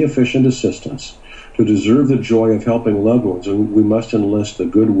any efficient assistance. To deserve the joy of helping loved ones, we must enlist the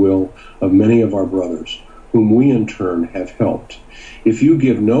goodwill of many of our brothers, whom we in turn have helped. If you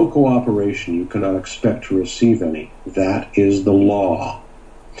give no cooperation, you cannot expect to receive any. That is the law.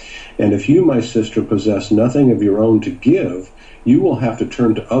 And if you, my sister, possess nothing of your own to give, you will have to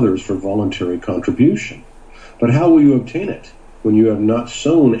turn to others for voluntary contribution. But how will you obtain it when you have not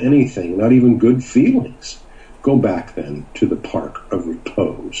sown anything, not even good feelings? Go back, then, to the Park of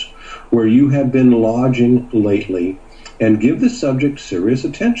Repose, where you have been lodging lately, and give the subject serious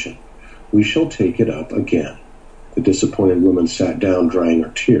attention. We shall take it up again. The disappointed woman sat down, drying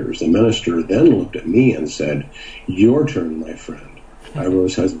her tears. The minister then looked at me and said, "Your turn, my friend." I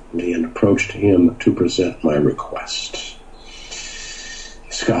rose hesitantly and approached him to present my request.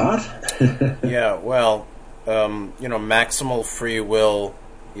 Scott? Yeah, well, maximal free will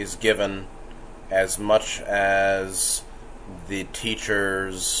is given as much as the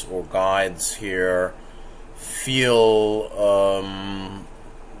teachers or guides here feel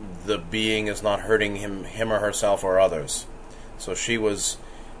the being is not hurting him or herself or others. So she was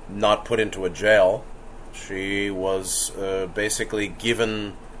not put into a jail. She was basically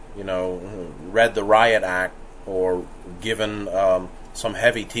given, read the Riot Act or given some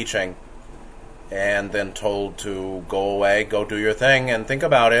heavy teaching and then told to go away, go do your thing and think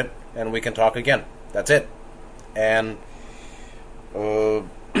about it and we can talk again. That's it. And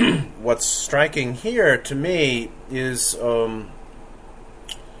what's striking here to me is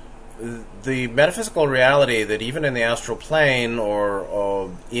the metaphysical reality that even in the astral plane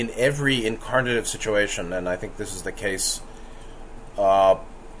or in every incarnative situation, and I think this is the case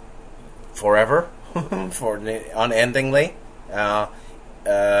forever, for unendingly,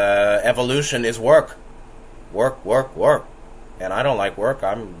 evolution is work. Work, work, work. And I don't like work.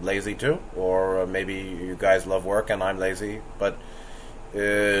 I'm lazy too. Or maybe you guys love work and I'm lazy. But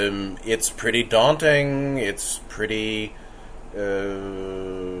it's pretty daunting. It's pretty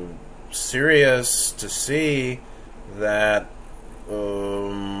serious to see that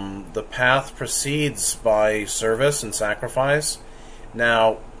the path proceeds by service and sacrifice.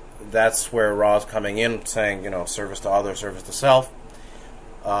 Now, that's where Ra's coming in, saying, service to others, service to self.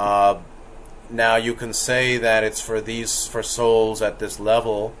 Now, you can say that it's for souls at this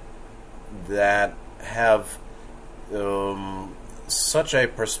level that have such a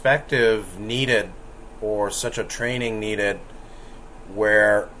perspective needed, or such a training needed,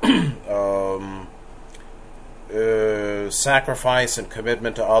 where sacrifice and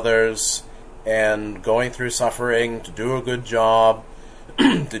commitment to others and going through suffering to do a good job,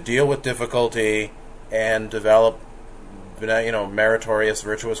 to deal with difficulty and develop meritorious,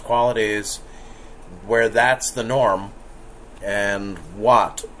 virtuous qualities, where that's the norm, and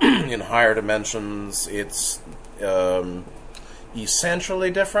what in higher dimensions it's essentially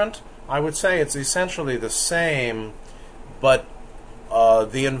different. I would say it's essentially the same, but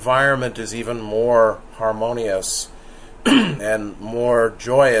the environment is even more harmonious and more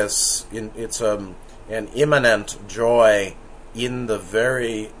joyous. It's an immanent joy in the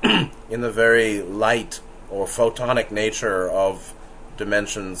very light or photonic nature of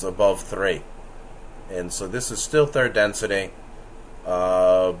dimensions above 3. And so this is still third density.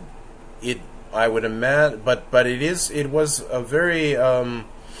 I would imagine, but it was a very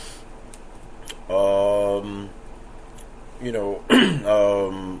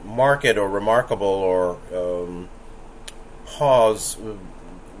marked or remarkable or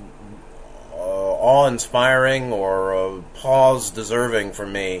awe-inspiring or pause-deserving for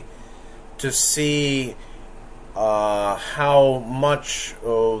me to see how much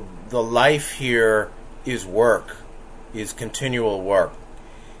the life here is work, is continual work.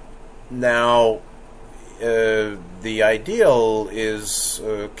 Now, the ideal is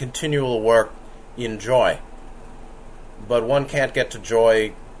continual work in joy, but one can't get to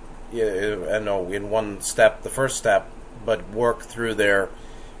joy in one step, the first step, but work through their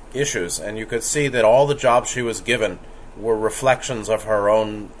issues. And you could see that all the jobs she was given were reflections of her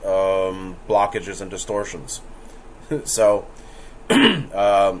own blockages and distortions. So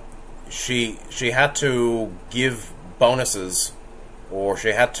she had to give bonuses, or she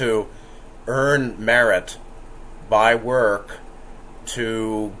had to earn merit by work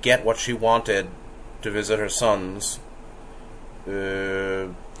to get what she wanted to visit her sons.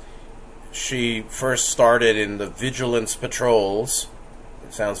 She first started in the vigilance patrols.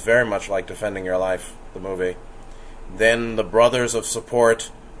 It sounds very much like Defending Your Life, the movie. Then the Brothers of Support,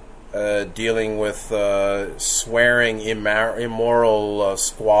 dealing with swearing, immoral,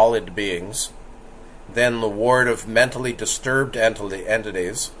 squalid beings. Then the Ward of Mentally Disturbed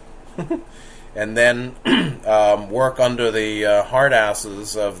Entities. And then work under the hard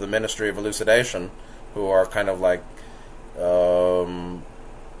asses of the Ministry of Elucidation, who are kind of like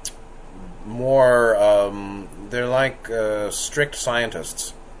they're like strict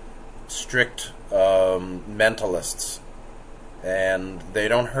scientists, strict mentalists, and they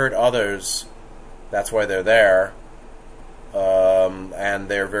don't hurt others. That's why they're there, and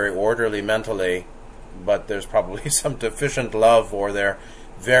they're very orderly mentally, but there's probably some deficient love, or they're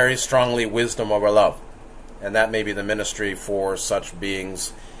very strongly wisdom over love, and that may be the ministry for such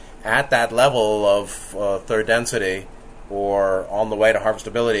beings at that level of third density, or on the way to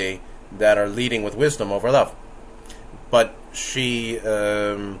harvestability, that are leading with wisdom over love. But she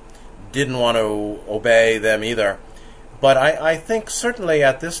didn't want to obey them either. But I think certainly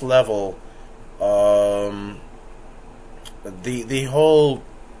at this level, the whole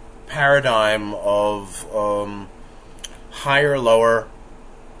paradigm of higher, lower,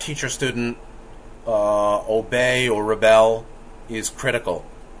 teacher-student, obey or rebel is critical.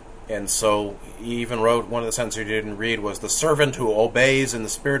 And so he even wrote, one of the sentences you didn't read was, the servant who obeys in the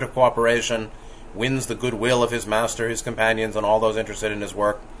spirit of cooperation wins the goodwill of his master, his companions, and all those interested in his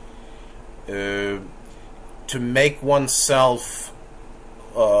work. To make oneself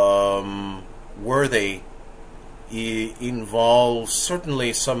worthy involves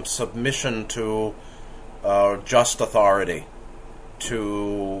certainly some submission to just authority,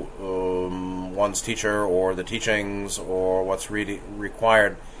 to one's teacher or the teachings or what's really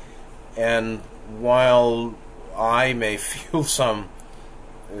required. And while I may feel some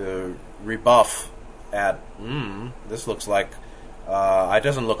rebuff at, this looks like, it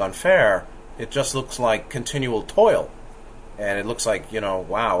doesn't look unfair, it just looks like continual toil. And it looks like,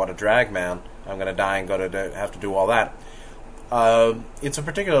 wow, what a drag, man. I'm going to die and have to do all that. It's a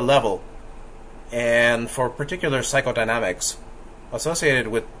particular level, and for particular psychodynamics associated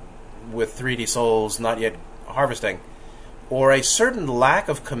with 3D souls not yet harvesting, or a certain lack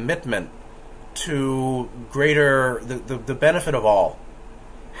of commitment to the benefit of all.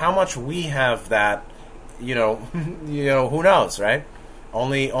 How much we have that, who knows, right?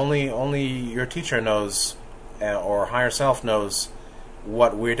 Only your teacher knows, or higher self knows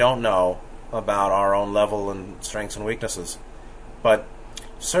what we don't know about our own level and strengths and weaknesses. But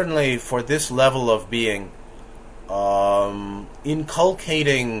certainly for this level of being,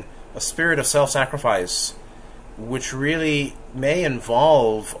 inculcating a spirit of self-sacrifice, which really may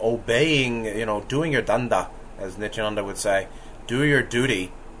involve obeying, doing your danda, as Nityananda would say, do your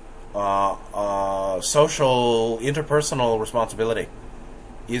duty, social, interpersonal responsibility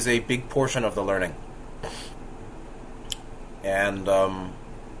is a big portion of the learning. And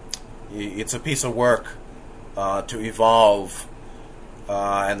it's a piece of work to evolve,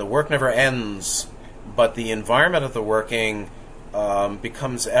 and the work never ends, but the environment of the working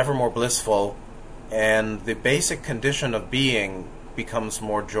becomes ever more blissful, and the basic condition of being becomes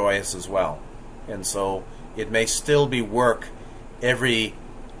more joyous as well. And so it may still be work every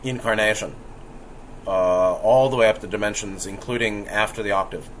incarnation, all the way up the dimensions, including after the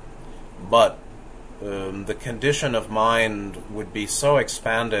octave. But the condition of mind would be so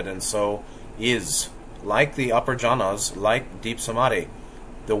expanded, and so is, like the upper jhanas, like deep samadhi,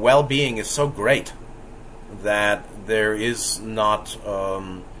 the well-being is so great that there is not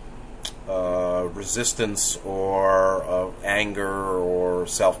resistance or anger or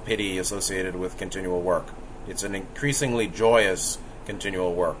self-pity associated with continual work. It's an increasingly joyous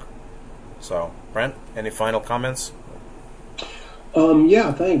continual work. So, Brent, any final comments?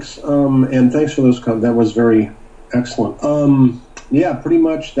 Yeah, thanks. And thanks for those comments. That was very excellent. Yeah, pretty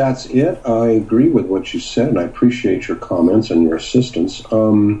much that's it. I agree with what you said, and I appreciate your comments and your assistance.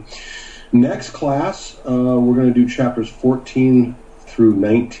 Next class, we're going to do chapters 14 through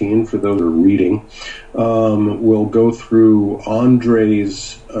 19 for those who are reading. We'll go through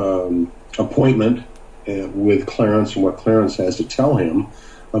Andre's appointment with Clarence and what Clarence has to tell him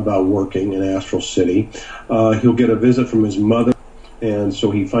about working in Astral City. He'll get a visit from his mother, and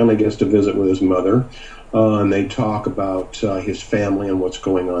so he finally gets to visit with his mother. And they talk about his family and what's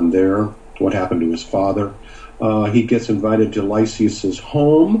going on there, what happened to his father. He gets invited to Lysias's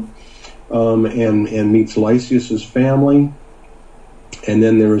home and meets Lysias's family. And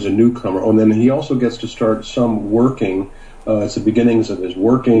then there is a newcomer. Oh, and then he also gets to start some working. It's the beginnings of his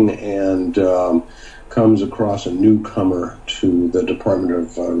working, and comes across a newcomer to the Department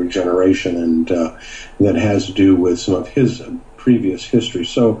of Regeneration, and that has to do with some of his previous history.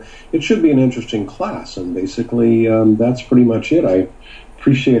 So it should be an interesting class, and basically that's pretty much it. I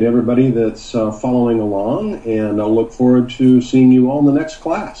appreciate everybody that's following along, and I'll look forward to seeing you all in the next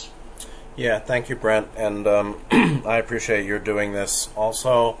class. Yeah, thank you, Brent, and I appreciate your doing this.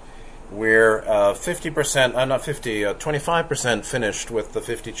 Also, we're 25% finished with the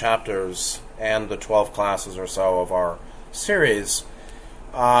 50 chapters and the 12 classes or so of our series.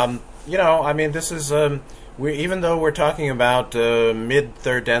 This is even though we're talking about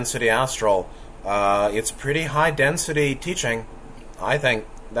mid-third density astral, it's pretty high density teaching, I think.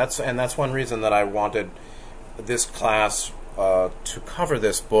 That's one reason that I wanted this class to cover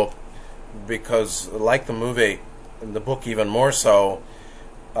this book, because like the movie, and the book even more so,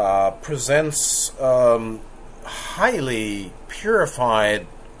 presents highly purified,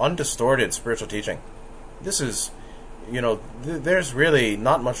 undistorted spiritual teaching. This is, there's really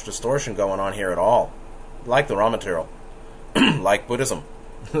not much distortion going on here at all. Like the raw material, like Buddhism,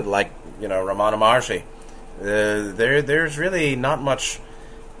 like, Ramana Maharshi. There's really not much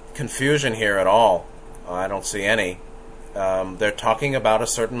confusion here at all. I don't see any. They're talking about a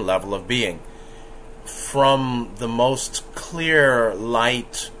certain level of being. From the most clear,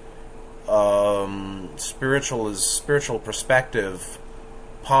 light, spiritual perspective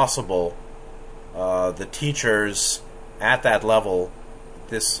possible, the teachers at that level,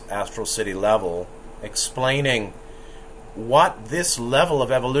 this Astral City level, explaining what this level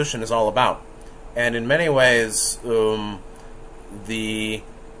of evolution is all about. And in many ways, the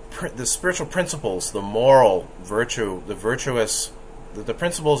spiritual principles, the moral virtue, the virtuous, the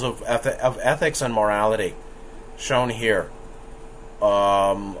principles of ethics and morality shown here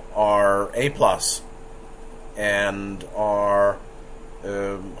are A+, and are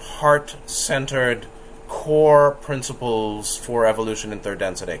heart-centered core principles for evolution in third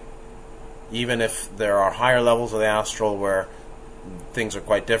density. Even if there are higher levels of the astral where things are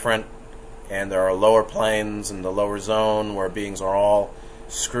quite different, and there are lower planes in the lower zone where beings are all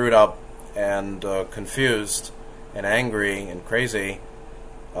screwed up and confused and angry and crazy,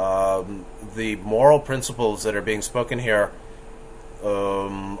 the moral principles that are being spoken here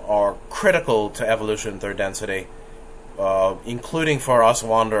are critical to evolution in third density, including for us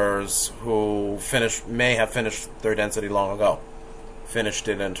wanderers who may have finished third density long ago. Finished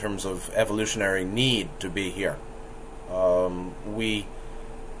it in terms of evolutionary need to be here.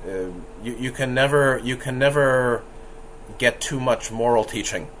 You can never get too much moral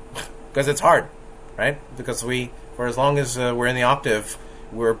teaching because it's hard, right? Because for as long as we're in the octave,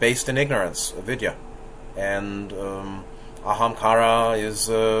 we're based in ignorance, avidya, and ahamkara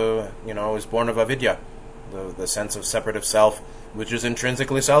is born of avidya, the sense of separative self, which is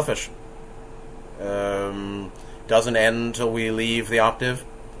intrinsically selfish. Doesn't end until we leave the octave,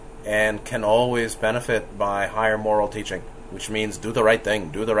 and can always benefit by higher moral teaching, which means do the right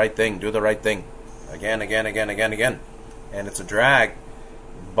thing, do the right thing, do the right thing, again. And it's a drag,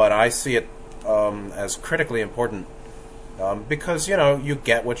 but I see it as critically important, because, you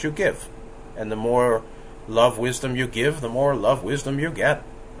get what you give. And the more love, wisdom you give, the more love, wisdom you get.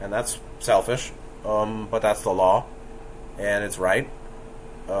 And that's selfish, but that's the law, and it's right.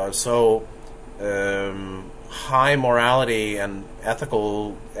 So high morality and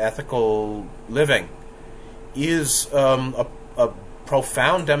ethical living is a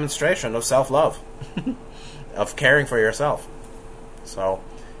profound demonstration of self-love, of caring for yourself. So,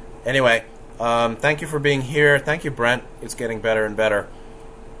 anyway, thank you for being here. Thank you, Brent. It's getting better and better.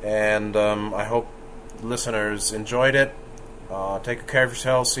 And I hope listeners enjoyed it. Take care of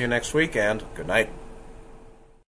yourselves. See you next week, and good night.